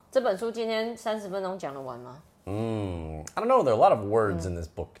这本书今天30分钟讲得完吗？ I don't know. There are a lot of words in this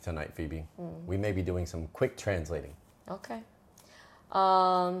book tonight, Phoebe. We may be doing some quick translating. Okay.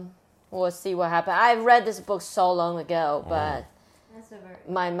 We'll see what happens. I read this book so long ago, but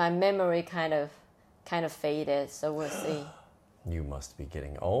my memory kind of faded, so we'll see. You must be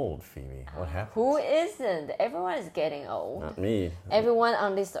getting old, Phoebe. What happened? Who isn't? Everyone is getting old. Not me. Everyone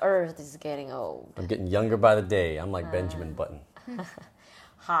on this earth is getting old. I'm getting younger by the day. I'm like Benjamin Button.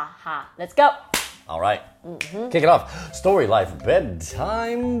 Ha ha. Let's go. All right. Kick it off. Story Life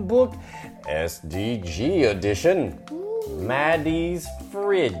Bedtime Book, SDG edition. Maddi's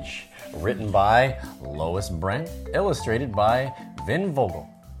Fridge. Written by Lois Brent. Illustrated by Vin Vogel.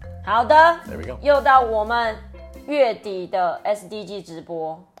 好的 There we go. 又到我们月底的 SDG 直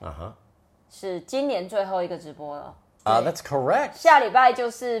播 Uh-huh. 是今年最后一个直播了。That's correct. 下礼拜就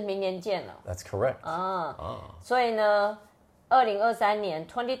是明年见了。 That's correct. 所以呢，2023年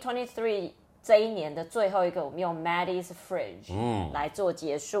 2023这一年的最后一个，我们用 Maddi's Fridge 来做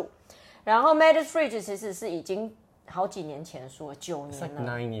结束。然后 Maddi's Fridge 其实是已经好几年前的书了，9 It's like 年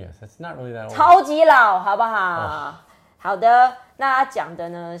了， 9 years. That's not really that old. 超级老，好不好？好的，那讲的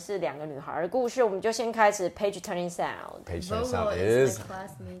呢是2个女孩的故事，我们就先开始 Page turning sound。 Page turning sound Vogel is... my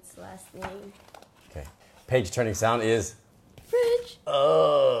classmate's last name. Okay. Page turning sound is... Fridge.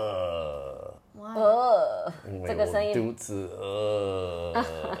 Why? 这个声音肚子饿。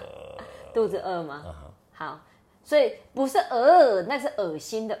肚子饿吗？好，所以不是那是恶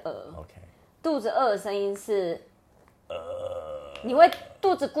心的恶。 Okay. 肚子饿的声音是你会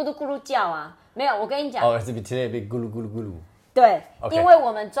肚子咕噜咕噜叫啊？没有，我跟你讲， Oh, it's a bit today, a bit gulu gulu gulu. 对 OK 因为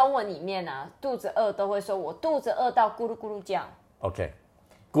我们中文里面啊，肚子饿都会说我肚子饿到咕噜咕噜叫， Okay.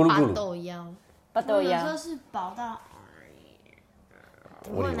 Gulu 发 gulu. 豆腰。不都一样有时候？是饱到。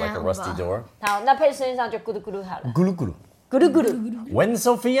 What are you, like a rusty door? 好，那配声音上就咕噜咕噜好了， Gulu gulu. 咕噜咕噜。 When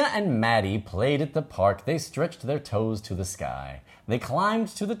Sophia and Maddi played at the park, they stretched their toes to the sky. They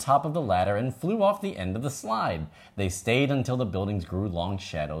climbed to the top of the ladder and flew off the end of the slide. They stayed until the buildings grew long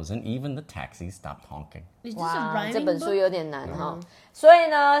shadows and even the taxis stopped honking. Is this a 哇， rhyming 这本书 book? 有点难哈。所以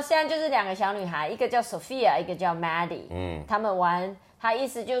呢，现在就是2个小女孩，一个叫 Sophia， 一个叫 Maddi。他们玩，他意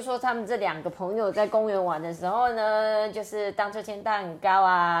思就是说，他们这2个朋友在公园玩的时候呢，就是荡秋千荡很高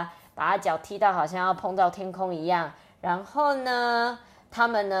啊，把他脚踢到好像要碰到天空一样。然后呢，他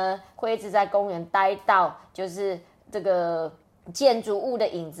们呢会一直在公园待到就是这个建筑物的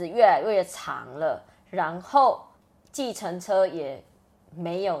影子越来越长了，然后计程车也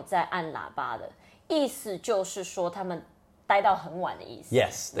没有在按喇叭的，意思就是说他们待到很晚的意思。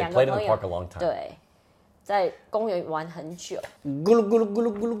 Yes, they 2个 played in 朋 the 友 park a long time. 对，在公园玩很久。 Gulu gulu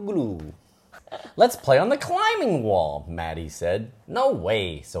gulu gulu gulu. Let's play on the climbing wall, Maddi said. No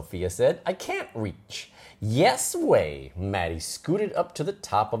way, Sophia said. I can't reach. Yes way, Maddi scooted up to the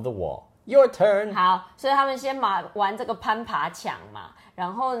top of the wall. Your turn. 好，所以他们先玩这个攀爬墙嘛，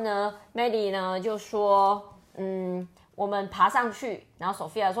然后呢 ，Maddi 呢就说，我们爬上去，然后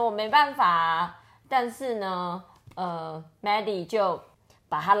Sophia 说我没办法，但是呢，Maddi 就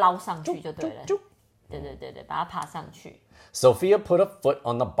把它捞上去就对了，对，把它爬上去。 Sophia put a foot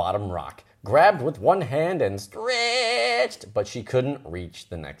on the bottom rock, grabbed with one hand and stretched, but she couldn't reach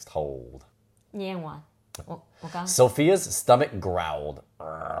the next hold. 念完，我刚 Sophia's stomach growled.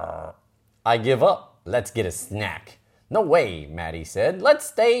 I give up. Let's get a snack. No way, Maddi said. Let's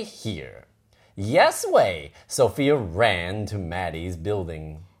stay here. Yes way. Sophia ran to Maddi's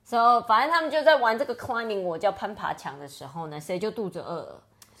building. So 反正他们就在玩这个 climbing 我叫攀爬墙的时候呢，谁就肚子饿了。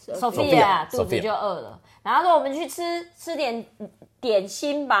Sophia 肚子就饿了，然后说我们去吃点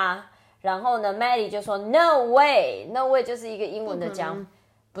心吧。然后呢 ，Maddi 就说 No way，No way 就是一个英文的讲，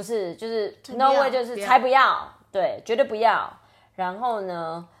不是就是 No way 就是才不要，对，绝对不要。然后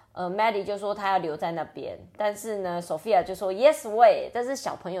呢，Maddi 就说他要留在那边，但是呢，Sophia 就说 Yes way， 这是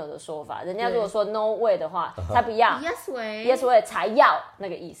小朋友的说法。人家如果说 No way 的话，才不要 Yes way. Yes way 才要那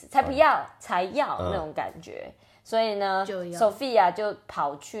个意思，才不要才要那种感觉。所以呢，Sophia 就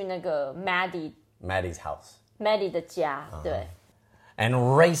跑去那个 Maddi's house. Maddi 的家，对。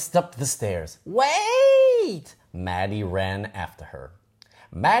And raced up the stairs. Wait! Maddi ran after her.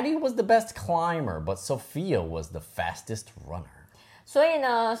 Maddi was the best climber, but Sophia was the fastest runner. 所以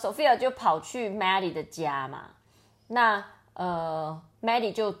呢 ，Sophia 就跑去 Maddi 的家嘛。那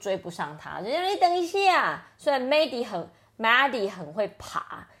Maddi 就追不上她，就说你等一下。虽然 Maddi 很会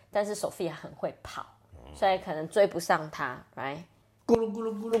爬，但是 Sophia 很会跑，所以可能追不上她，right？ 咕噜咕噜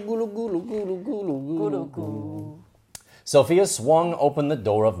咕噜咕噜咕噜咕噜咕噜咕噜咕。Sophia swung open the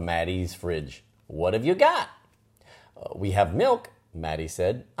door of Maddi's fridge. What have you got? We have milk, Maddi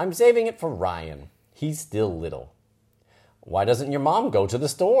said. I'm saving it for Ryan. He's still little. Why doesn't your mom go to the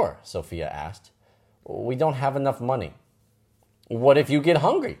store? Sophia asked. We don't have enough money. What if you get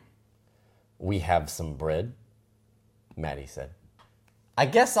hungry? We have some bread, Maddi said. I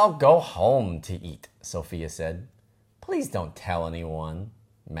guess I'll go home to eat, Sophia said. Please don't tell anyone,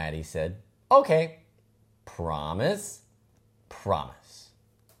 Maddi said. Okay. Promise? Promise.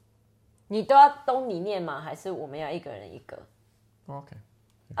 你都要都你念吗？还是我们要一个人一个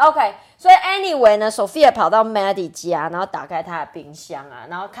Okay. 所以 anyway 呢 ，Sophia 跑到 Maddi 家，然后打开他的冰箱啊，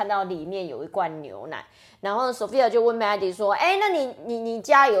然后看到里面有一罐牛奶，然后 Sophia 就问 Maddi 说：“哎，那你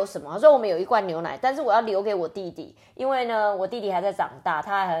家有什么？”他说：“我们有一罐牛奶，但是我要留给我弟弟，因为呢，我弟弟还在长大，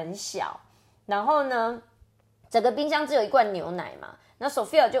他还很小。然后呢，整个冰箱只有一罐牛奶嘛。那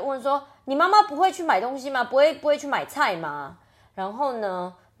Sophia 就问说：你妈妈不会去买东西吗？不会去买菜吗？然后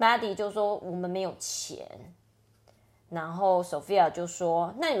呢 ，Maddi 就说我们没有钱。”然后 Sophia 就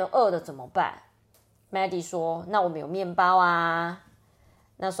说：“那你们饿了怎么办？” Maddi 说：“那我们有面包啊。”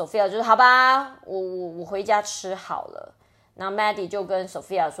那 Sophia 就说：“好吧，我回家吃好了。”那 Maddi 就跟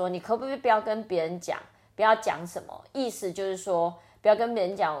Sophia 说：“你可不可以不要跟别人讲，不要讲什么？意思就是说，不要跟别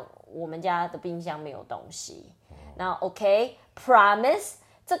人讲我们家的冰箱没有东西。那 OK，promise，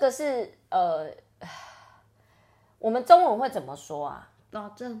 这个是我们中文会怎么说啊？保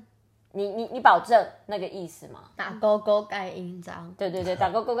证。你保证那个意思吗？打勾勾盖印章。对，打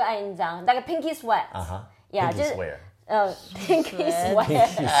勾勾跟按印章，那个 pinky swear， Pinky 就是 swear. pinky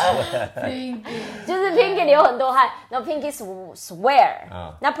swear， Pinky 就是 pinky 流很多汗，然后 pinky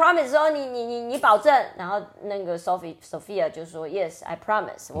swear，那 promise 说你保证，然后那个 Sophia 就说 yes I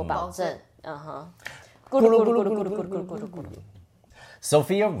promise， 我保证，咕噜咕噜咕噜咕噜咕噜咕噜咕噜咕噜。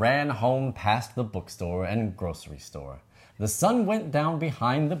Sophia ran home past the bookstore and grocery store. The sun went down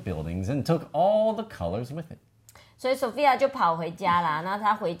behind the buildings and took all the colors with it. 所以 Sophia 就跑回家啦。那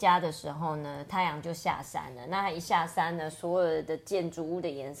她回家的时候呢，太阳就下山了。那她一下山呢，所有的建筑物的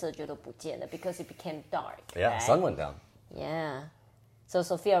颜色就都不见了 ，because it became dark. Yeah, right? sun went down. Yeah. So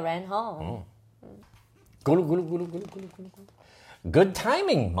Sophia ran home. Gulu, gulu, gulu, gulu, gulu, gulu, gulu. Good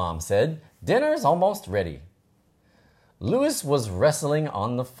timing, Mom said. Dinner's almost ready. Louis was wrestling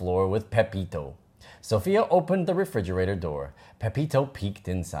on the floor with Pepito. Sophia opened the refrigerator door. Pepito peeked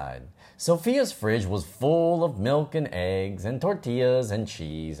inside. Sophia's fridge was full of milk and eggs and tortillas and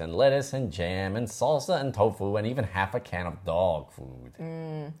cheese and lettuce and jam and salsa and tofu and even half a can of dog food.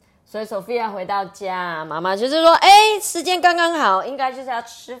 所以 Sophia 回到家，妈妈就是说，时间刚刚好，应该就是要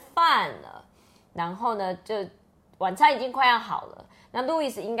吃饭了。然后呢，就晚餐已经快要好了。那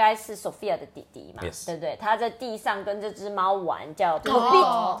Louis 应该是 Sophia 的弟弟嘛 Yes. 对不对？他在地上跟这只猫玩，叫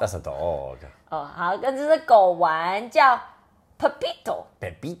Pepito。That's a dog. 好，跟这只狗玩，叫 Pepito。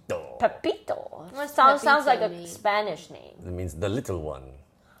 Pepito. Pepito sounds like a Spanish name. It means the little one.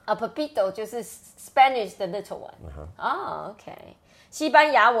 Pepito 就是 Spanish 的 little one。OK， 西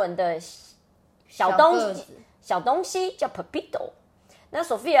班牙文的小东西叫 Pepito。那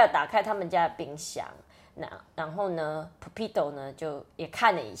Sophia 打开他们家的冰箱。然后呢 Pepito 呢就也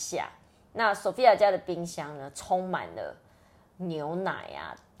看了一下，那 Sophia 家的冰箱呢充满了牛奶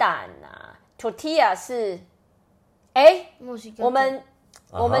啊、蛋啊 ，tortilla 是，墨西哥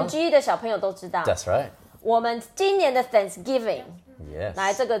我们 G 的小朋友都知道 That's right. 我们今年的 Thanksgiving， Yes.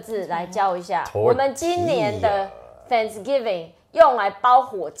 来这个字来教一下， Tortilla 我们今年的 Thanksgiving 用来包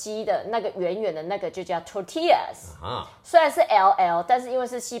火鸡的那个圆圆的那个就叫 tortillas， 虽然是 LL， 但是因为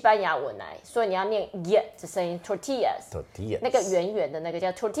是西班牙文来，所以你要念 y 的声音 tortillas， 那个圆圆的那个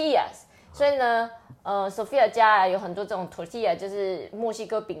叫 tortillas。所以呢，Sophia 家有很多这种 tortilla， 就是墨西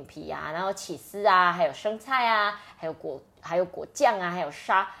哥饼皮啊，然后起司啊，还有生菜啊，还有果酱啊，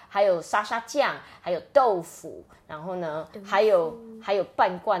还有沙沙酱，还有豆腐，然后呢，还有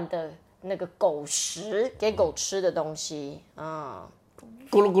半罐的那个狗食给狗吃的东西啊。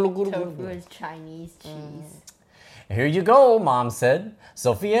Tofu is Chinese cheese. Here you go, Mom said.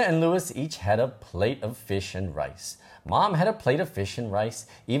 Sophia and Louis each had a plate of fish and rice. Mom had a plate of fish and rice.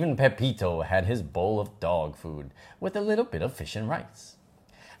 Even Pepito had his bowl of dog food with a little bit of fish and rice.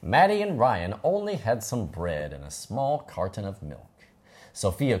 Maddi and Ryan only had some bread and a small carton of milk.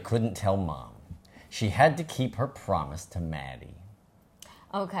 Sophia couldn't tell Mom. She had to keep her promise to Maddi.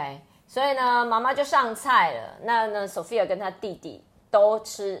 OK， 所以呢，妈妈就上菜了。那呢 ，Sophia 跟她弟弟都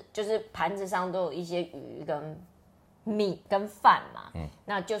吃，就是盘子上都有一些鱼跟米跟饭嘛。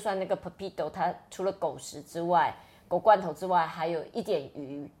那就算那个 Pepito， 它除了狗食之外，狗罐头之外，还有一点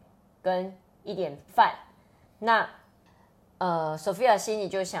鱼跟一点饭。那Sophia 心里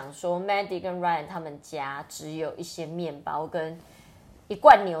就想说 ，Maddi 跟 Ryan 他们家只有一些面包跟一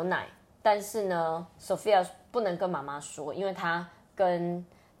罐牛奶，但是呢 ，Sophia 不能跟妈妈说，因为她跟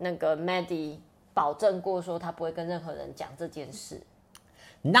那个 Maddi 保证过说他不会跟任何人讲这件事。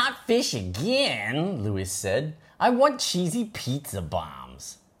Not fish again, Louis said. I want cheesy pizza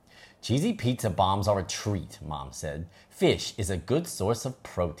bombs. Cheesy pizza bombs are a treat, Mom said. Fish is a good source of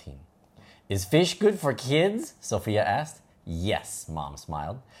protein. Is fish good for kids? Sophia asked. Yes, Mom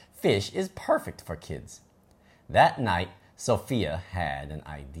smiled. Fish is perfect for kids. That night, Sophia had an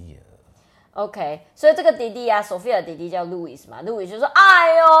idea. OK， 所以这个弟弟啊，Sophia 的弟弟叫 Louis 嘛，Louis 就说：“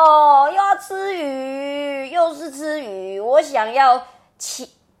哎呦，又要吃鱼，又是吃鱼，我想要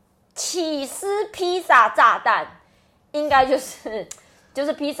起司披萨炸弹，应该就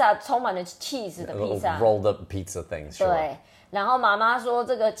是披萨充满了 cheese 的披萨 rolled up pizza things. Sure. 对，然后妈妈说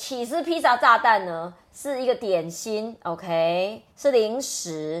这个起司披萨炸弹呢是一个点心 ，OK， 是零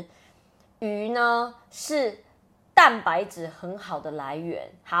食，鱼呢是蛋白质很好的来源。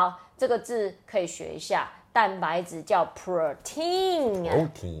好，这个字可以学一下，蛋白质叫 protein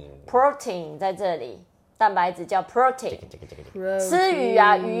在这里，蛋白质叫 protein。吃鱼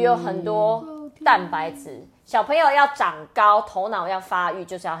啊，鱼有很多蛋白质。小朋友要长高，头脑要发育，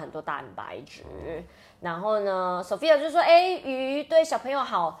就是要很多蛋白质。然后呢 ，Sophia 就说：“鱼对小朋友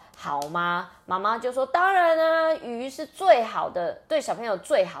好吗？”妈妈就说：“当然啊，鱼是最好的，对小朋友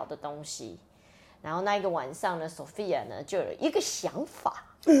最好的东西。”然后那一个晚上呢 ，Sophia 呢就有一个想法，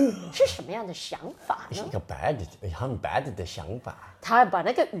是什么样的想法呢？是一个很 bad 的想法。他把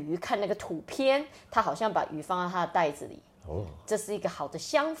那个鱼看那个图片，他好像把鱼放在他的袋子里。这是一个好的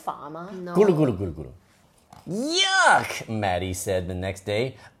想法吗？ 咕噜咕噜咕噜咕噜。Yuck, Maddi said the next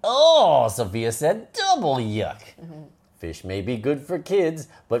day. Oh, Sophia said, double yuck. Fish may be good for kids,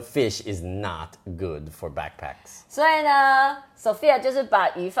 but fish is not good for backpacks. 所以呢 ，Sophia 就是把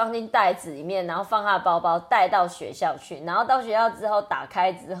鱼放进袋子里面，然后放她的包包带到学校去。然后到学校之后打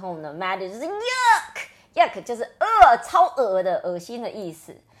开之后呢 ，Maddi 就是 yuck 就是超恶的、恶心的意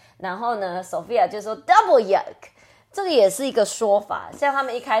思。然后呢 ，Sophia 就说 double yuck。这个也是一个说法，像他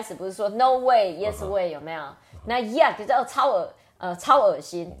们一开始不是说 no way yes way 有没有？那 yuck 就叫超恶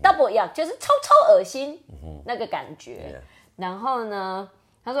心 ，double yuck 就是超恶心那个感觉。然后呢，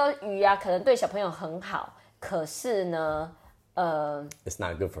他说鱼啊可能对小朋友很好，可是呢，it's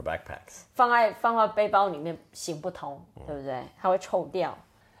not good for backpacks. 放在背包里面行不通，对不对？它会臭掉。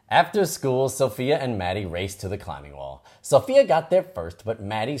After school, Sophia and Maddi raced to the climbing wall. Sophia got there first, but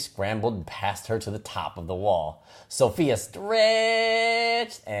Maddi scrambled past her to the top of the wall. Sophia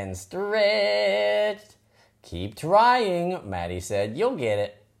stretched and stretched. Keep trying, Maddi said. You'll get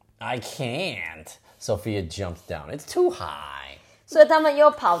it. I can't. Sophia jumped down. It's too high. 所以他们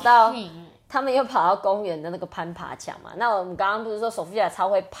又跑到公园的那个攀爬墙嘛。那我们刚刚不是说 Sophia 超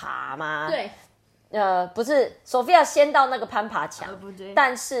会爬吗？对。不是 ，Sophia 先到那个攀爬墙，不对。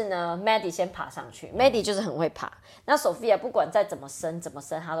但是呢 ，Maddi 先爬上去。Maddi 就是很会爬。那 Sophia 不管再怎么升，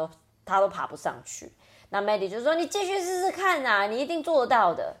她都爬不上去。那 Maddi 就说：“你继续试试看啊，你一定做得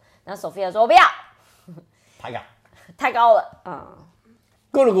到的。”那 Sophia 说：“我不要，太高了。”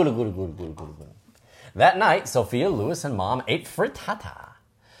咕噜咕噜咕噜咕噜咕噜咕噜咕噜。That night, Sophia, Louis, and Mom ate frittata.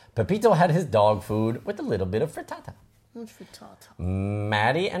 Pepito had his dog food with a little bit of frittata. What's frittata?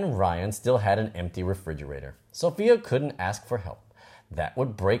 Maddi and Ryan still had an empty refrigerator. Sophia couldn't ask for help. That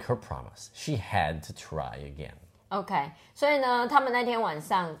would break her promise. She had to try again. OK， 所以呢，他们那天晚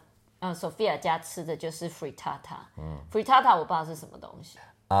上，Sophia 家吃的就是 frittata。frittata 我不知道是什么东西。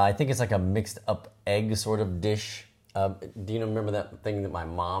I think it's like a mixed up egg sort of dish. Do you remember that thing that my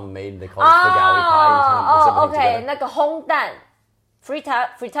mom made? They call it spaghetti pie. OK， 那个烘蛋。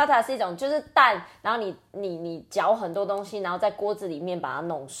frittata 是一种就是蛋，然后你搅很多东西，然后在锅子里面把它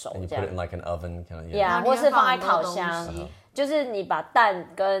弄熟， And you 这 put 样。it in like an oven, kind of. Yeah， 或是放在烤箱，就是你把蛋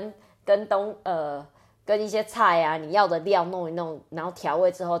跟一些菜啊，你要的料弄一弄，然后调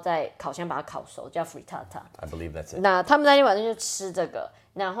味之后在烤箱把它烤熟，叫 frittata。I believe that's it. 那他们那天晚上就吃这个，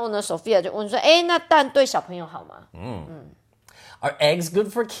然后呢 ，Sophia 就问说：“那蛋对小朋友好吗？” Are eggs good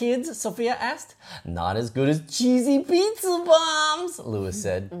for kids? Sophia asked. Not as good as cheesy pizza bombs, Louis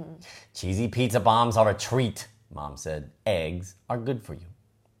said. Cheesy pizza bombs are a treat, Mom said. Eggs are good for you.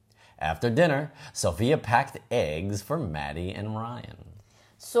 After dinner, Sophia packed eggs for Maddi and Ryan.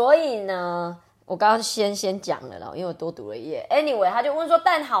 所以呢，我刚刚先讲了啦，因为我多读了一页。Anyway， 他就问说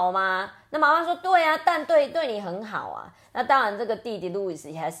蛋好吗？那妈妈说对啊，蛋对你很好啊。那当然，这个弟弟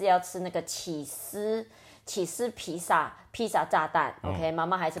Louis 还是要吃那个起司披萨炸弹 ，OK， 妈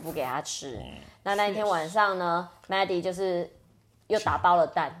妈还是不给他吃。那一天晚上呢 ，Maddi 就是又打包了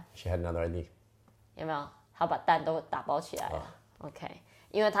蛋。She had another idea. 有没有？他把蛋都打包起来了 ，OK，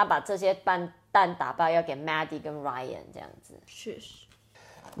 因为他把这些蛋打包要给 Maddi 跟 Ryan 这样子。确实。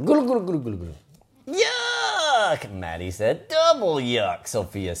Gulu gulu gulu gulu gulu. Yuck! Yuck, Maddie said. Double yuck,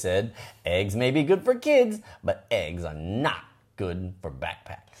 Sophia said. Eggs may be good for kids, but eggs are not good for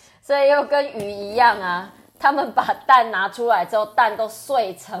backpacks. 所以又跟鱼一样啊，他们把蛋拿出来之后，蛋都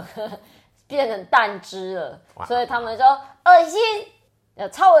碎成变成蛋汁了，所以他们说恶心，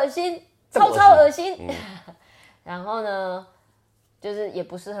超恶心，超恶心。然后呢，就是也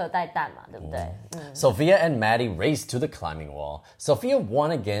不适合带蛋嘛，对不对Sophia and Maddie raced to the climbing wall. Sophia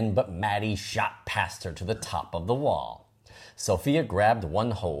won again, but Maddie shot past her to the top of the wall. Sophia grabbed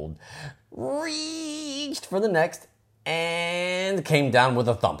one hold, reached for the next, and came down with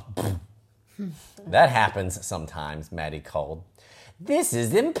a thump. That happens sometimes, Maddie called. This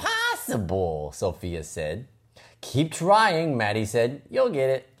is impossible, Sophia said. Keep trying, Maddie said. You'll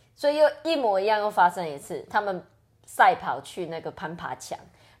get it. 所以又一模一样又发生一次，他们赛跑去那个攀爬墙，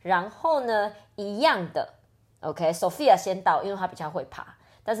然后呢，一样的 ，OK，Sophia 先到，因为她比较会爬，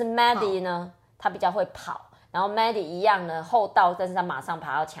但是 Maddi 呢，她比较会跑，然后 Maddi 一样呢后到，但是她马上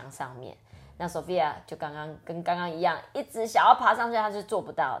爬到墙上面。那 Sophia 就跟刚刚一样，一直想要爬上去，她就做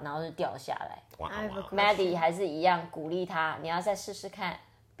不到，然后就掉下来。Maddi 还是一样鼓励她，你要再试试看，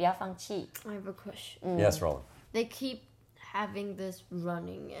不要放弃。I have a question. Yes, Roland. They keep having this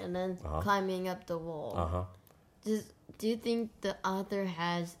running and then climbing up the wall. Do you think the author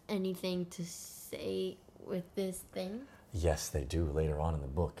has anything to say with this thing? Yes, they do later on in the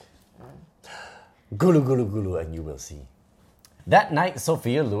book. Gulu, gulu, gulu, and you will see. That night,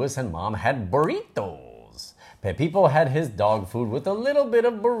 Sophia, Lewis, and Mom had burritos. Pepito had his dog food with a little bit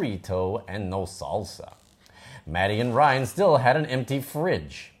of burrito and no salsa. Maddie and Ryan still had an empty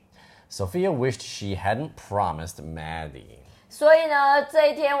fridge. Sophia wished she hadn't promised Maddie. 所以呢，这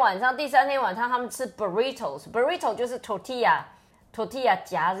一天晚上，第3天晚上，他们吃 burritos。burrito 就是 tortilla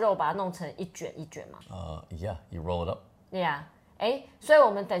夹肉，把它弄成一卷一卷嘛。Yeah, you roll it up. Yeah， 所以我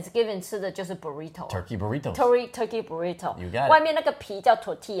们 Thanksgiving 吃的就是 burrito。Turkey burritos. Turkey burrito。You got it. 外面那个皮叫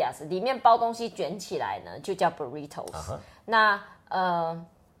tortillas， 里面包东西卷起来呢，就叫 burritos。那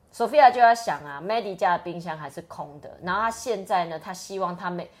Sophia 就要想啊 ，Maddi 家的冰箱还是空的，然后他现在呢，他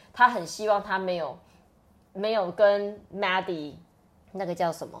很希望他没有跟 Maddi 那个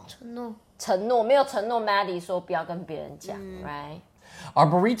叫什么承诺，没有承诺 Maddi 说不要跟别人讲，right？ Are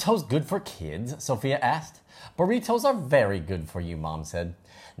burritos good for kids? Sophia asked. Burritos are very good for you, Mom said.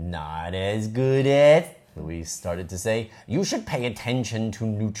 Not as good as, Louise started to say. You should pay attention to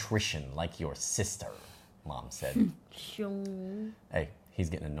nutrition like your sister, Mom said. Hey, he's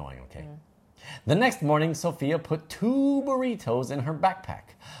getting annoying, okay? The next morning, Sophia put 2 burritos in her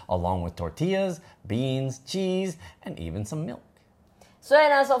backpack, along with tortillas, beans, cheese, and even some milk. 所以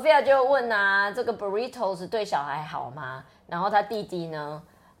呢 ，Sophia 就问啊，这个 burritos 对小孩好吗？然后他弟弟呢，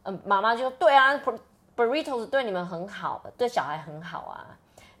妈妈就说对啊 ，burritos 对你们很好，对小孩很好啊。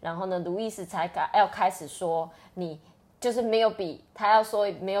然后呢，路易斯才要开始说，你就是没有比他要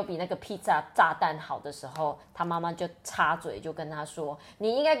说没有比那个披萨炸弹好的时候，他妈妈就插嘴就跟他说，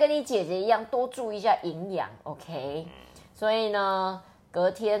你应该跟你姐姐一样多注意一下营养 ，OK？ 所以呢，隔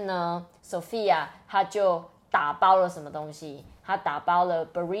天呢 ，Sophia 她就打包了什么东西？她打包了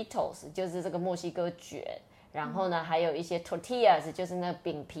burritos， 就是这个墨西哥卷，然后呢，还有一些 tortillas， 就是那个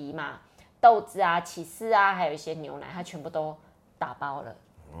饼皮嘛，豆子啊、起司啊，还有一些牛奶，她全部都打包了。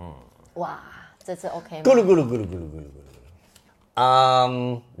哇，这次 OK 吗？ Gulu, gulu, gulu, gulu, gulu,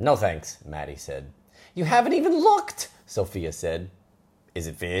 gulu. No thanks, Maddie said. You haven't even looked, Sophia said. Is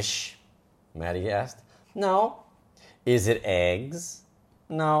it fish? Maddie asked. No. Is it eggs?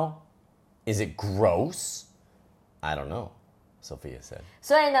 No. Is it gross? I don't know, Sophia said.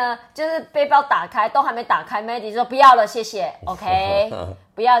 所以呢，就是背包打开都还没打开 ，Maddi 说不要了，谢谢 ，OK，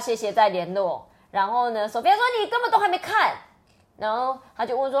 不要谢谢，再联络。然后呢，Sophia 说你根本都还没看，然后他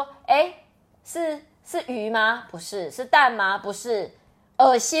就问说，是鱼吗？不是。是蛋吗？不是。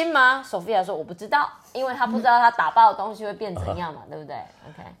恶心吗？ Sophia 说我不知道，因为他不知道他打包的东西会变怎样嘛，对不对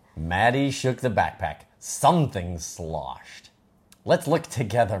 ？OK。Maddie shook the backpack. Something sloshed. Let's look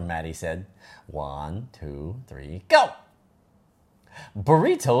together, Maddie said. 1, 2, 3, go!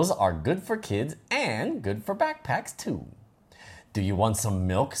 Burritos are good for kids and good for backpacks too. Do you want some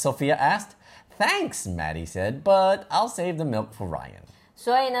milk? Sophia asked. Thanks, Maddie said, but I'll save the milk for Ryan.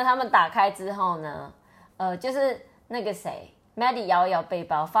 所以呢，他们打开之后呢，就是那个谁 ，Maddi 摇一摇背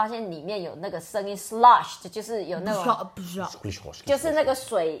包，发现里面有那个声音 ，slosh， 就是有那种，就是那个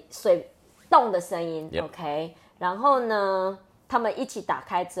水动的声音 ，OK。然后呢，他们一起打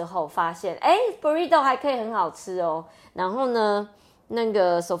开之后，发现burrito 还可以很好吃哦。然后呢，那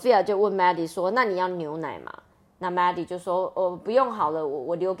个 Sophia 就问 Maddi 说：“那你要牛奶吗？”那 Maddi 就说：“不用好了，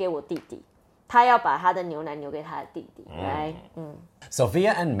我留给我弟弟。”他要把他的牛奶留给他的弟弟。Right?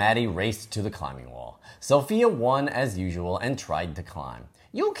 Sophia and Maddi raced to the climbing wall. Sophia won as usual and tried to climb.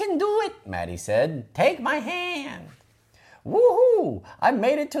 You can do it, Maddi said. Take my hand. Woohoo! I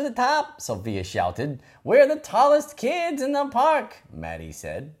made it to the top, Sophia shouted. We're the tallest kids in the park, Maddi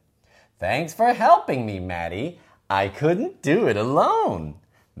said. Thanks for helping me, Maddi. I couldn't do it alone.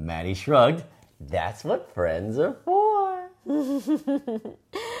 Maddi shrugged. That's what friends are for.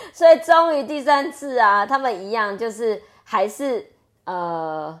 所以终于第3次啊，他们一样就是还是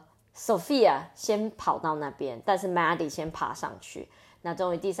Sophia 先跑到那边，但是 Maddi 先爬上去。那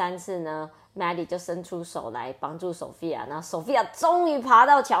终于第3次呢，Maddi 就伸出手来帮助 Sophia， 然后 Sophia 终于爬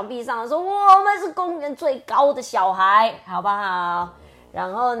到墙壁上，说我们是公园最高的小孩，好不好？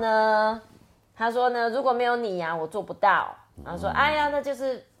然后呢，他说呢，如果没有你呀，我做不到。然后说，哎呀，那就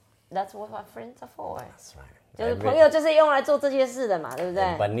是 That's what friends are for. That's right. 就是朋友就是用来做这些事的嘛，对不对？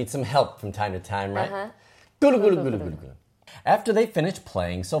 But need some help from time to time, right? Gulu. After they finished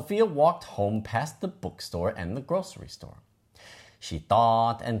playing, Sophia walked home past the bookstore and the grocery store. She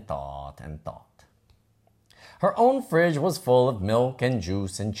thought and thought and thought. Her own fridge was full of milk and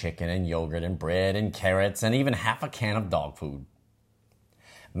juice and chicken and yogurt and bread and carrots and even half a can of dog food.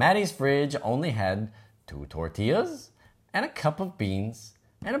 Maddi's fridge only had 2 tortillas and a cup of beans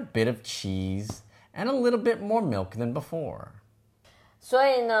and a bit of cheese and a little bit more milk than before. 所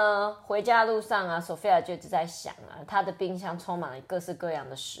以呢，回家路上啊 ，Sophia 就一直在想啊，她的冰箱充满了各式各样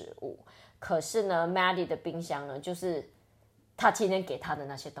的食物。可是呢 ，Maddi 的冰箱呢，就是她今天给她的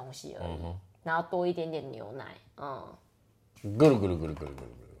那些东西而已，然后多一点点牛奶。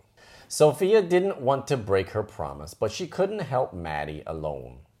Sophia didn't want to break her promise, but she couldn't help Maddi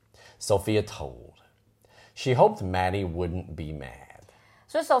alone. Sophia told. She hoped Maddi wouldn't be mad.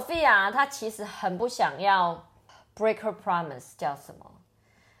 所以 Sophia 她其实很不想要 break her promise， 叫什么？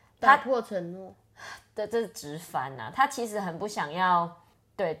打破承诺。这是直翻啊！她其实很不想要，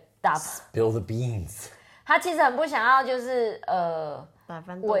对，打 Spill the beans. 她其实很不想要，就是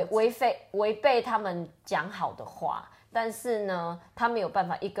违背他们讲好的话。但是呢，她没有办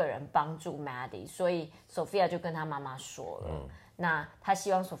法一个人帮助 Maddi， 所以 Sophia 就跟她妈妈说了。那她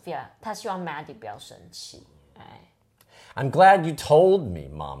希望 Maddi 不要生气。I'm glad you told me,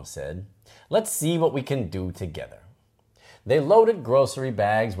 Mom said. Let's see what we can do together. They loaded grocery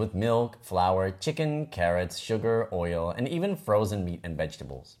bags with milk, flour, chicken, carrots, sugar, oil, and even frozen meat and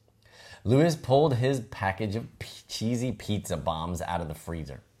vegetables. Louis pulled his package of cheesy pizza bombs out of the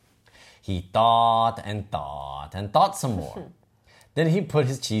freezer. He thought and thought and thought some more. Then he put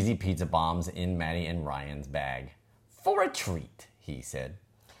his cheesy pizza bombs in Maddi and Ryan's bag. For a treat, he said.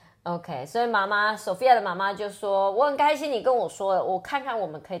 OK， 所以Sophia 的妈妈就说：“我很开心你跟我说了，我看看我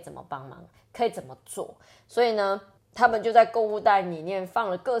们可以怎么帮忙，可以怎么做。”所以呢，他们就在购物袋里面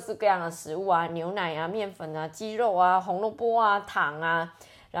放了各式各样的食物啊，牛奶啊、面粉啊、鸡肉啊、红萝卜啊、糖啊，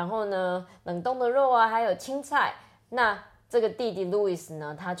然后呢，冷冻的肉啊，还有青菜。那这个弟弟 Louis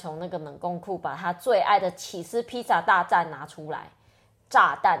呢，他从那个冷冻库把他最爱的起司披萨大战拿出来。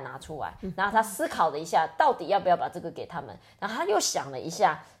炸弹拿出来，然后他思考了一下，到底要不要把这个给他们？然后他又想了一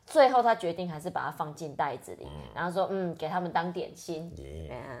下，最后他决定还是把它放进袋子里，然后说：“给他们当点心。”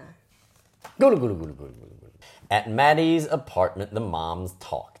 At Maddi's apartment, the moms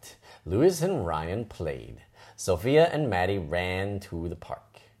talked. Louis and Ryan played. Sophia and Maddi ran to the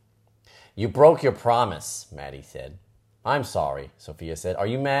park. You broke your promise, Maddi said. I'm sorry, Sophia said. Are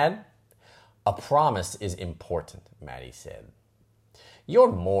you mad? A promise is important, Maddi said.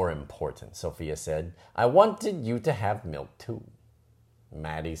 You're more important, Sophia said. I wanted you to have milk too.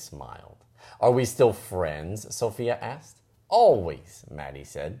 Maddi smiled. Are we still friends? Sophia asked. Always, Maddi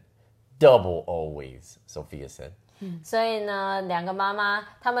said. Double always, Sophia said. 所以呢，两个妈妈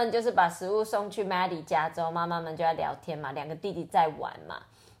他们就是把食物送去 Maddi 家之后，妈妈们就在聊天嘛，两个弟弟在玩嘛。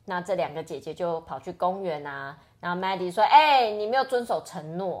那这两个姐姐就跑去公园啊，然后 Maddi 说：“你没有遵守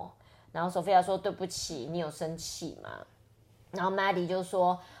承诺。”然后 Sophia 说：“对不起，你有生气吗？”然后 Maddi 就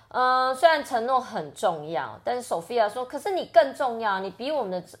说：“虽然承诺很重要，但是 Sophia 说，可是你更重要，你比我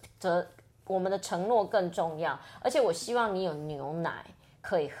们的承诺更重要，而且我希望你有牛奶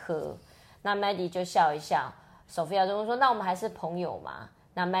可以喝。”那 Maddi 就笑一笑 ，Sophia 就说：“那我们还是朋友嘛？”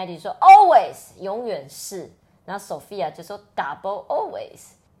那 Maddi 说 ：“Always， 永远是。”然后 Sophia 就说 ：“Double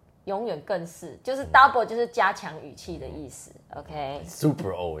always， 永远更是。”就是 double 就是加强语气的意思。OK。Super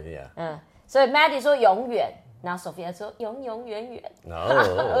always, yeah. 所以 Maddi 说永远。然后 Sophia 说永永远远。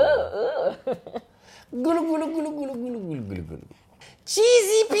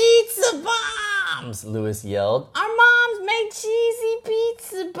Cheesy pizza bombs! Louis yelled. Our moms made cheesy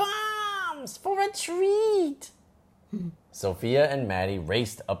pizza bombs for a treat. Sophia and Maddi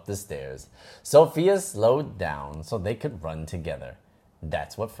raced up the stairs. Sophia slowed down so they could run together.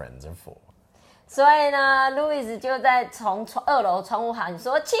 That's what friends are for. 所以呢，路易斯就在从2楼窗户喊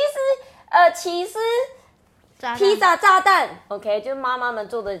说：“起司披萨炸弹 ，OK， 就是妈妈们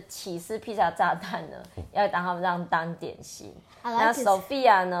做的起司披萨炸弹呢，要当点心。那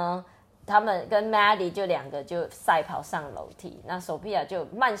Sophia 呢，他们跟 Maddi 就2个就赛跑上楼梯，那 Sophia 就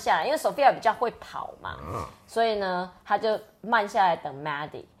慢下来，因为 Sophia 比较会跑嘛，所以呢，他就慢下来等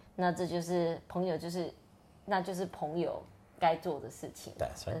Maddi。那这就是朋友，那就是朋友该做的事情。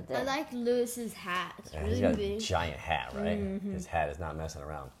That's right. I like Lewis's hat. It's Yeah, he's really got a big. giant hat, right? His hat is not messing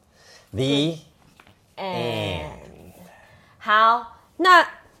around. The end. 好，那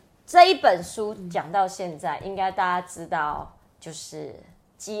这一本书讲到现在，应该大家知道就是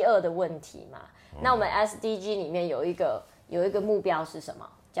饥饿的问题嘛。那我们 SDG 里面有一个目标是什么？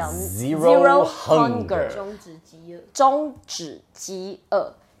叫 Zero hunger. 终止饥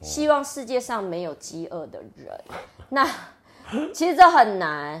饿，希望世界上没有饥饿的人。那其实这很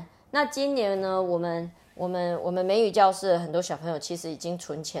难。那今年呢，我们美语教室很多小朋友其实已经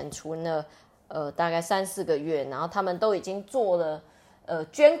存钱存了大概3-4个月，然后他们都已经做了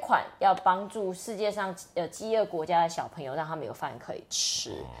捐款，要帮助世界上饥饿国家的小朋友，让他们有饭可以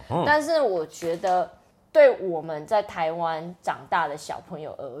吃。但是我觉得，对我们在台湾长大的小朋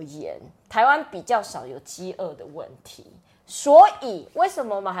友而言，台湾比较少有饥饿的问题。所以为什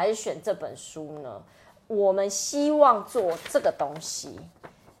么我们还是选这本书呢？我们希望做这个东西。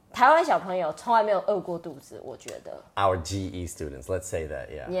台湾小朋友从来没有饿过肚子，我觉得。Our GE students, let's say that,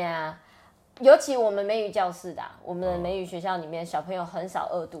 yeah. Yeah. 尤其我们美语教室的我们的美语学校里面，小朋友很少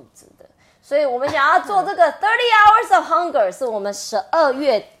饿肚子的，所以我们想要做这个30 hours of hunger， 是我们12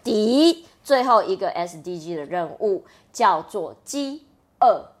月底最后一个 SDG 的任务，叫做饥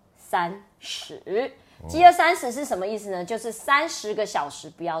饿30。饥饿30是什么意思呢？就是30个小时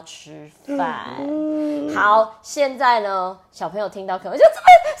不要吃饭。好，现在呢，小朋友听到可能就这么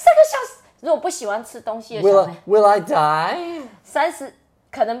3个小时，如果不喜欢吃东西的小朋友 Will I die? 30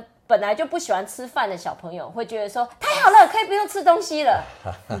可能。本来就不喜欢吃饭的小朋友会觉得说太好了，可以不用吃东西了。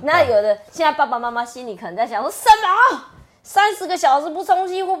那有的现在爸爸妈妈心里可能在想说什么？30个小时不吃东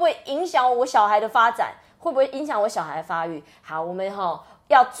西会不会影响我小孩的发展？会不会影响我小孩的发育？好，我们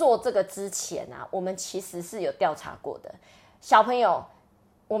要做这个之前啊，我们其实是有调查过的。小朋友，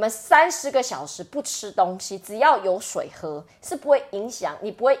我们30个小时不吃东西，只要有水喝，是不会影响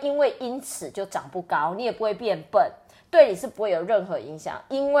你，不会因此就长不高，你也不会变笨。对你是不会有任何影响，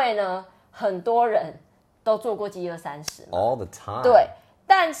因为呢，很多人都做过饥饿30 all the time。对，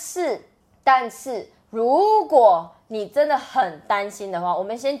但是如果你真的很担心的话，我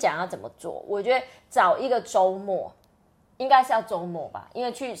们先讲要怎么做。我觉得找一个周末，应该是要周末吧，因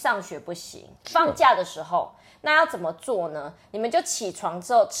为去上学不行，放假的时候，那要怎么做呢？你们就起床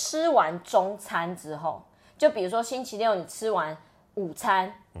之后，吃完中餐之后，就比如说星期六你吃完午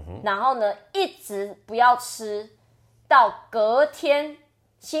餐，然后呢一直不要吃。到隔天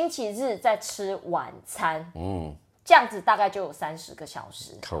星期日再吃晚餐，这样子大概就有30个小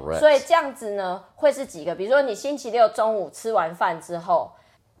时。Correct. 所以这样子呢，会是几个？比如说你星期六中午吃完饭之后，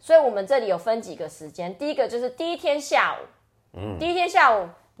所以我们这里有分几个时间。第一个就是第一天下午，第一天下午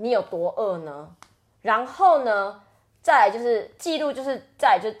你有多饿呢？然后呢，再来就是记录，就是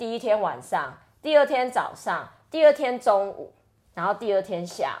再来就是第一天晚上、第二天早上、第二天中午，然后第二天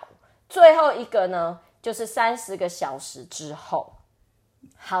下午，最后一个呢？就是30个小时之后。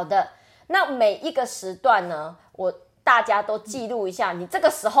好的，那每一个时段呢，大家都记录一下你这个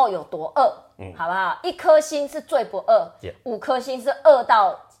时候有多饿，好不好？1颗星是最不饿，5颗星是饿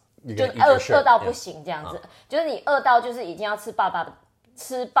到就饿到不行这样子，就是你饿到就是已经要吃爸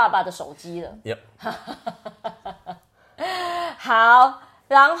爸的手机了。好，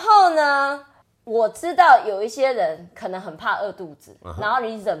然后呢？我知道有一些人可能很怕饿肚子，然后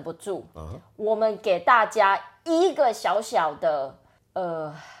你忍不住。我们给大家一个小小的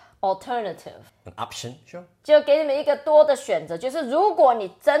alternative an option, sure. 就给你们一个多的选择，就是如果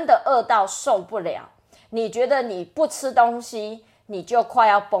你真的饿到受不了，你觉得你不吃东西你就快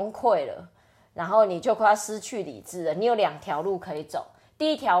要崩溃了，然后你就快要失去理智了，你有2条路可以走。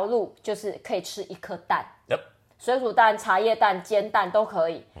第一条路就是可以吃1颗蛋。Yep.水煮蛋、茶叶蛋、煎蛋都可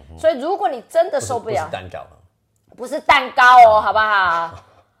以。所以如果你真的受不了，不是蛋糕哦，好不好？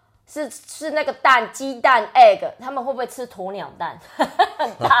是那个蛋，鸡蛋 egg， 他们会不会吃鸵鸟蛋？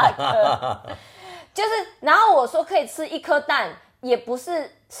很大颗。就是，然后我说可以吃1颗蛋，也不是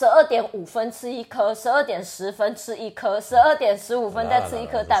12点5分吃1颗，12点10分吃1颗，12点15分再吃1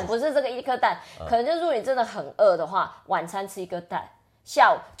颗蛋，不是这个1颗蛋。可能就是如果你真的很饿的话，晚餐吃1颗蛋，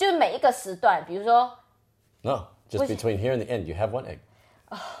下午就是每一个时段，比如说。No, Just between here and the end, you have one egg.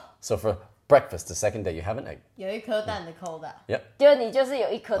 So for breakfast, the second day, you have an egg. 有一颗蛋的扣打。Yep. 就你就是有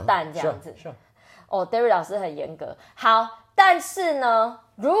一颗蛋这样子。Sure. 哦 ，David 老师很严格。好，但是呢，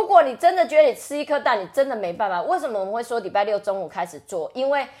如果你真的觉得你吃一颗蛋，你真的没办法。为什么我们会说礼拜六中午开始做？因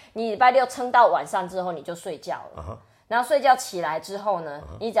为你礼拜六撑到晚上之后，你就睡觉了。然后睡觉起来之后呢，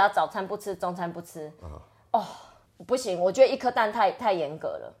你只要早餐不吃，中餐不吃，不行，我觉得一颗蛋太严格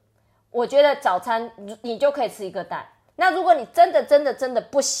了。我觉得早餐你就可以吃一颗蛋。那如果你真的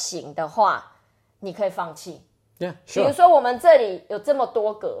不行的话，你可以放弃。Yeah, sure. 比如说我们这里有这么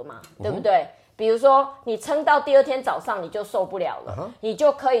多格嘛，对不对？比如说你撑到第二天早上你就受不了了，你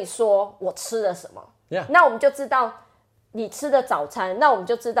就可以说我吃了什么。Yeah. 那我们就知道你吃的早餐，那我们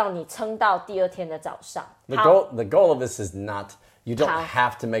就知道你撑到第二天的早上。The goal of this is not, you don't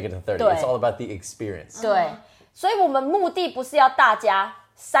have to make it to 30. It's all about the experience. 对，所以我们目的不是要大家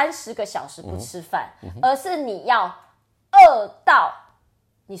30个小时不吃饭，而是你要饿到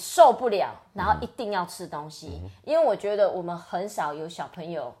你受不了，然后一定要吃东西。因为我觉得我们很少有小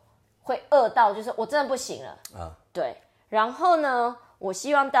朋友会饿到就是我真的不行了。对。然后呢，我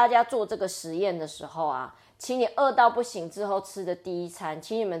希望大家做这个实验的时候啊，请你饿到不行之后吃的第一餐，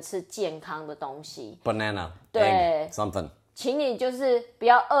请你们吃健康的东西 Banana, 对 egg, something. 请你就是不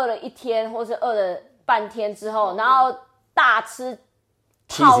要饿了一天或是饿了半天之后，然后大吃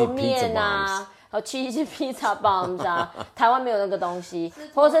泡面啊，和cheesy pizza bombs 啊，台湾没有那个东西，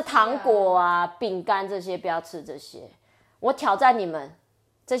或者是糖果啊、饼干这些，不要吃这些。我挑战你们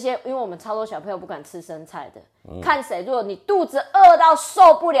这些，因为我们超多小朋友不敢吃生菜的，看谁，如果你肚子饿到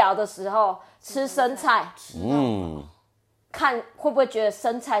受不了的时候吃生菜，看会不会觉得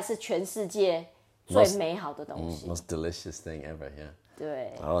生菜是全世界最美好的东西。Most delicious thing ever, yeah.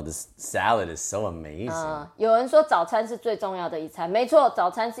 对。Oh, this salad is so amazing. 有人说早餐是最重要的一餐，没错，早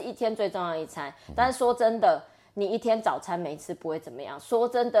餐是一天最重要的一餐。但是说真的，你一天早餐没吃不会怎么样。说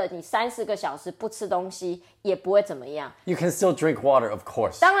真的，你30个小时不吃东西也不会怎么样。You can still drink water, of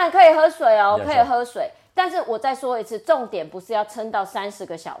course. 当然可以喝水哦， Yeah, 可以喝水。但是我再说一次，重点不是要撑到30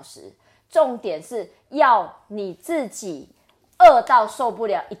个小时，重点是要你自己饿到受不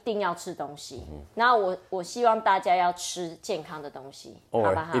了，一定要吃东西。然后我希望大家要吃健康的东西， Or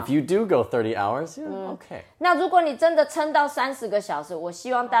好不好？ if you do go 30 hours, yeah, okay. 那如果你真的撑到30个小时，我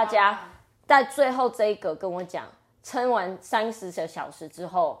希望大家在最后这一个跟我讲，撑完30个小时之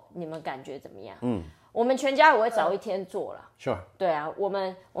后，你们感觉怎么样？我们全家也会早一天做啦。Sure. 对啊，我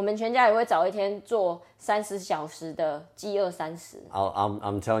们全家也会早一天做30小时的饥饿30。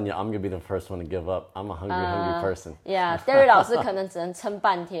I'm telling you, I'm gonna be the first one to give up. I'm a hungry person. Yeah, Derry 老师可能只能撑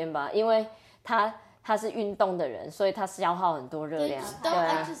半天吧，因为他是运动的人，所以他消耗很多热量。Don't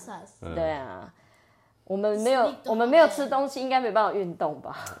exercise. 对啊，我们没有吃东西，应该没办法运动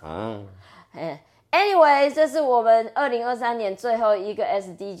吧？Anyway， 这是我们2023年最后一个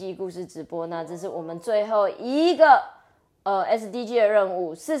SDG 故事直播，那这是我们最后一个SDG 的任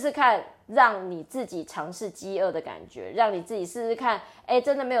务，试试看让你自己尝试饥饿的感觉，让你自己试试看，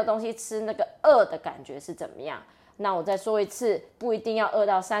真的没有东西吃，那个饿的感觉是怎么样？那我再说一次，不一定要饿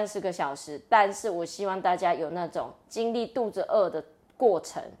到30个小时，但是我希望大家有那种经历肚子饿的过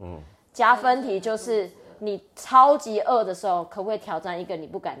程。加分题就是你超级饿的时候，可不可以挑战一个你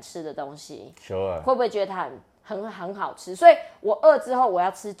不敢吃的东西？ Sure. 会不会觉得它很好吃？所以我饿之后我要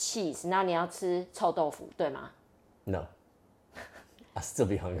吃 cheese， 然后你要吃臭豆腐，对吗？ No. I'll still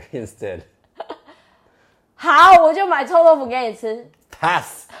be hungry instead. 好，我就买臭豆腐给你吃。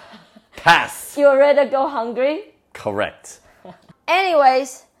Pass. You ready to go hungry? Correct.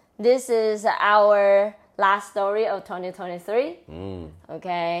 Anyways, this is our last story of 2023.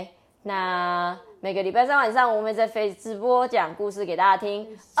 OK， 那每个礼拜三晚上我们在直播讲故事给大家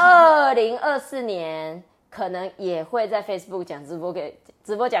听。2024年可能也会在 Facebook 讲直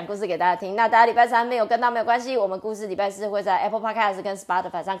播讲故事给大家听。那大家礼拜三没有跟到没有关系，我们故事礼拜四会在 Apple Podcast 跟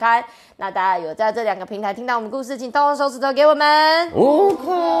Spotify 上开。那大家有在这2个平台听到我们故事，请动动手指头给我们5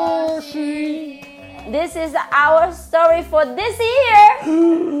颗星。This is our story for this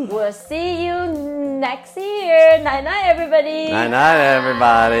year. We'll see you next year. Night night, everybody. Night night,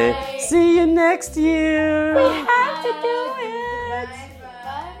 everybody. See you next year. We have to do it.